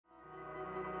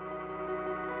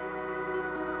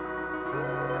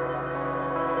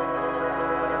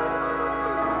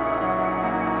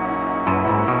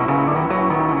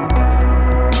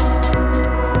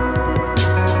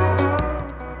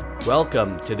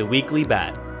Welcome to the Weekly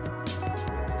Bat.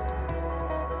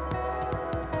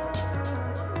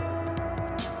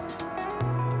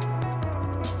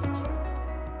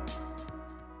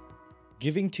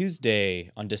 Giving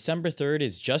Tuesday on December 3rd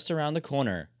is just around the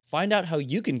corner. Find out how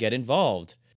you can get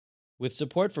involved. With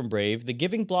support from Brave, the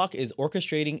Giving Block is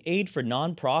orchestrating aid for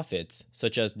nonprofits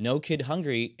such as No Kid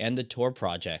Hungry and the Tor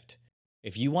Project.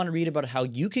 If you want to read about how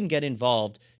you can get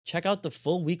involved, check out the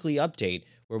full weekly update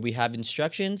where we have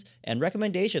instructions and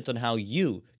recommendations on how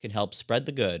you can help spread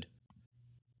the good.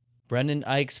 Brendan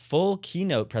Eich's full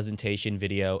keynote presentation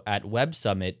video at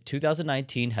WebSummit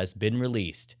 2019 has been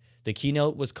released. The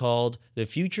keynote was called The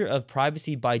Future of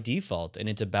Privacy by Default, and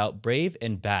it's about Brave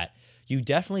and Bat. You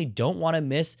definitely don't want to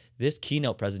miss this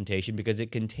keynote presentation because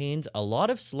it contains a lot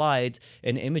of slides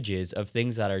and images of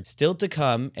things that are still to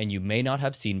come and you may not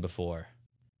have seen before.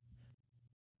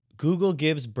 Google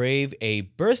gives Brave a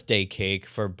birthday cake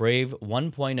for Brave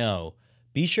 1.0.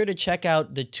 Be sure to check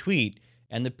out the tweet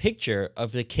and the picture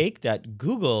of the cake that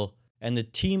Google and the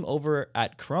team over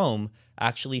at Chrome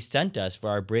actually sent us for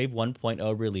our Brave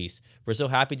 1.0 release. We're so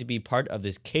happy to be part of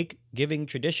this cake-giving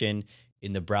tradition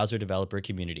in the browser developer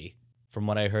community. From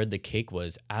what I heard, the cake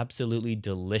was absolutely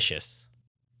delicious.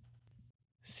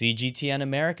 CGTN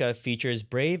America features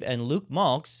Brave and Luke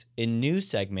Malks in news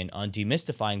segment on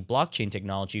demystifying blockchain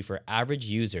technology for average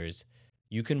users.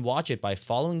 You can watch it by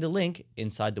following the link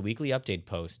inside the weekly update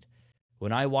post.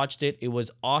 When I watched it, it was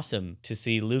awesome to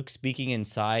see Luke speaking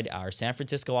inside our San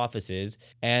Francisco offices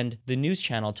and the news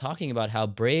channel talking about how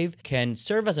Brave can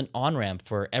serve as an on-ramp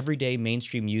for everyday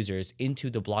mainstream users into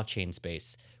the blockchain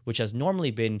space, which has normally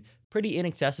been pretty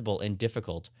inaccessible and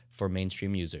difficult for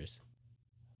mainstream users.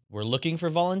 We're looking for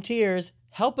volunteers.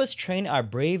 Help us train our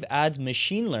Brave Ads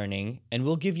machine learning, and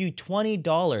we'll give you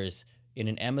 $20 in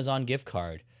an Amazon gift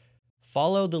card.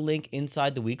 Follow the link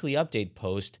inside the weekly update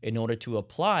post in order to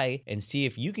apply and see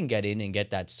if you can get in and get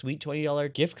that sweet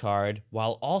 $20 gift card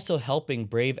while also helping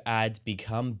Brave Ads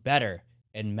become better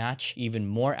and match even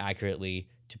more accurately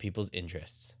to people's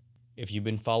interests. If you've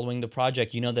been following the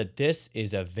project, you know that this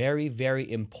is a very,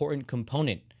 very important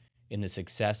component in the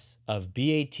success of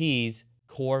BAT's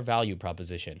core value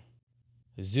proposition.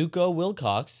 Zuko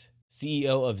Wilcox,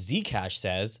 CEO of Zcash,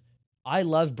 says, I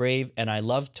love Brave and I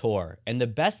love Tor, and the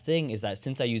best thing is that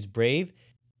since I use Brave,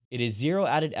 it is zero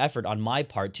added effort on my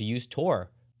part to use Tor.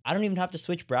 I don't even have to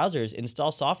switch browsers,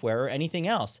 install software, or anything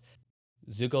else.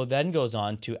 Zuko then goes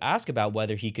on to ask about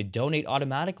whether he could donate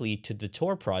automatically to the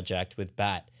Tor project with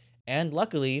Bat. And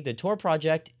luckily, the Tor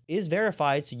project is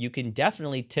verified, so you can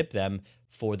definitely tip them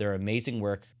for their amazing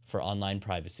work for online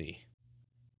privacy.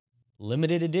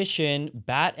 Limited edition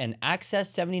Bat and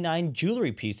Access 79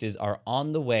 jewelry pieces are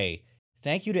on the way.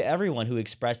 Thank you to everyone who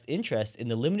expressed interest in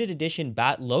the limited edition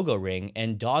Bat logo ring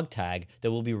and dog tag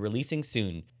that we'll be releasing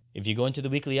soon. If you go into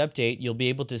the weekly update, you'll be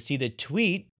able to see the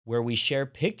tweet where we share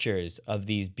pictures of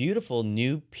these beautiful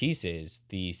new pieces,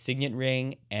 the signet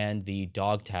ring and the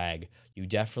dog tag. You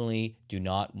definitely do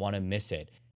not want to miss it.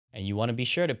 And you want to be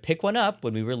sure to pick one up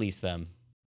when we release them.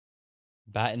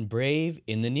 Bat and Brave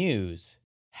in the news.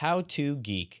 How to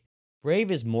Geek. Brave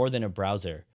is more than a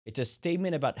browser. It's a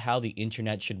statement about how the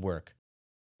internet should work.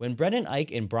 When Brendan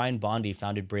Eich and Brian Bondi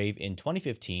founded Brave in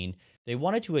 2015, they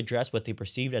wanted to address what they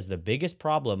perceived as the biggest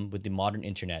problem with the modern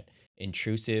internet: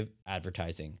 intrusive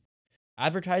advertising.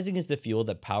 Advertising is the fuel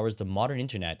that powers the modern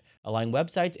internet, allowing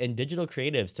websites and digital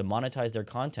creatives to monetize their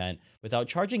content without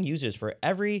charging users for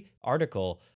every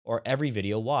article or every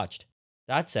video watched.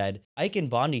 That said, Eich and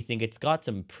Bondi think it's got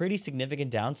some pretty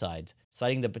significant downsides,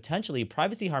 citing the potentially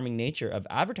privacy-harming nature of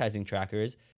advertising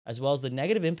trackers, as well as the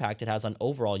negative impact it has on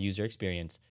overall user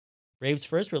experience. Brave's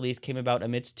first release came about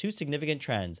amidst two significant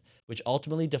trends, which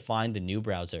ultimately defined the new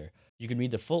browser. You can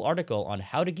read the full article on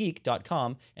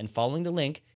howtogeek.com and following the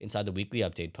link inside the weekly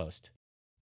update post.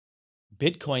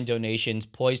 Bitcoin donations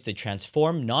poised to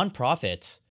transform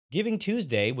nonprofits. Giving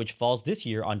Tuesday, which falls this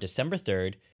year on December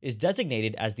 3rd, is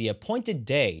designated as the appointed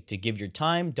day to give your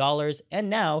time, dollars, and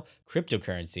now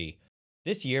cryptocurrency.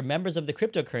 This year, members of the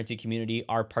cryptocurrency community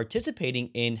are participating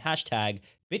in hashtag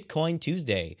Bitcoin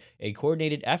Tuesday, a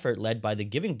coordinated effort led by the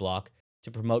Giving Block to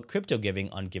promote crypto giving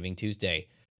on Giving Tuesday.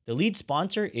 The lead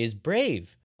sponsor is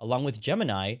Brave, along with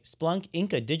Gemini, Splunk,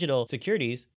 Inca Digital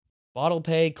Securities,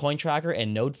 BottlePay, CoinTracker,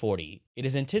 and Node40. It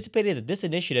is anticipated that this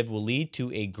initiative will lead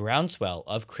to a groundswell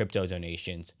of crypto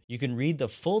donations. You can read the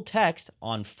full text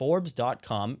on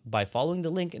Forbes.com by following the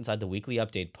link inside the weekly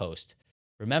update post.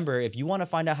 Remember, if you want to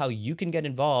find out how you can get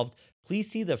involved, please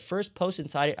see the first post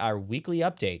inside our weekly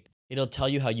update. It'll tell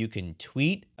you how you can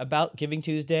tweet about Giving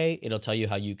Tuesday. It'll tell you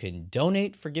how you can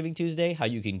donate for Giving Tuesday, how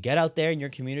you can get out there in your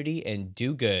community and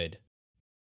do good.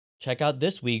 Check out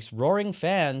this week's Roaring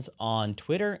Fans on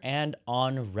Twitter and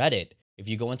on Reddit. If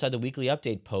you go inside the weekly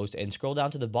update post and scroll down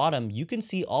to the bottom, you can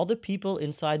see all the people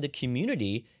inside the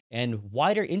community and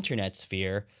wider internet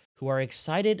sphere who are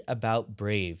excited about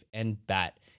Brave and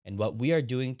Bat and what we are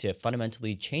doing to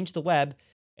fundamentally change the web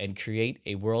and create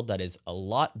a world that is a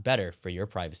lot better for your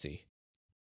privacy.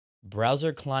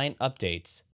 Browser client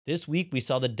updates. This week, we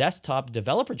saw the desktop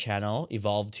developer channel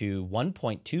evolve to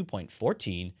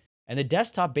 1.2.14 and the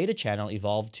desktop beta channel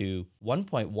evolve to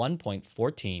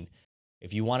 1.1.14.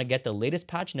 If you want to get the latest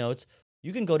patch notes,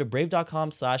 you can go to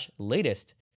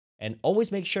brave.com/latest and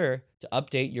always make sure to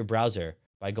update your browser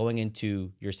by going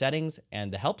into your settings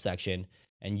and the help section,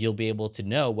 and you'll be able to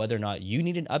know whether or not you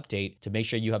need an update to make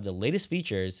sure you have the latest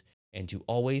features and to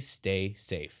always stay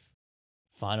safe.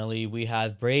 Finally, we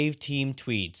have Brave Team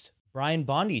tweets. Brian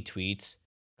Bondi tweets,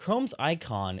 Chrome's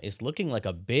icon is looking like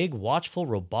a big, watchful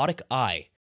robotic eye.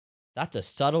 That's a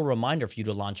subtle reminder for you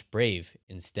to launch Brave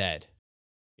instead.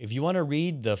 If you want to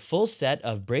read the full set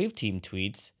of Brave Team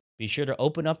tweets, be sure to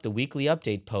open up the weekly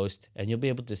update post and you'll be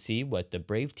able to see what the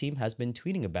Brave Team has been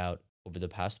tweeting about over the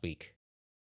past week.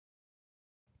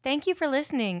 Thank you for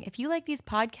listening. If you like these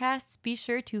podcasts, be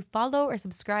sure to follow or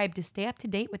subscribe to stay up to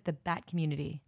date with the Bat community.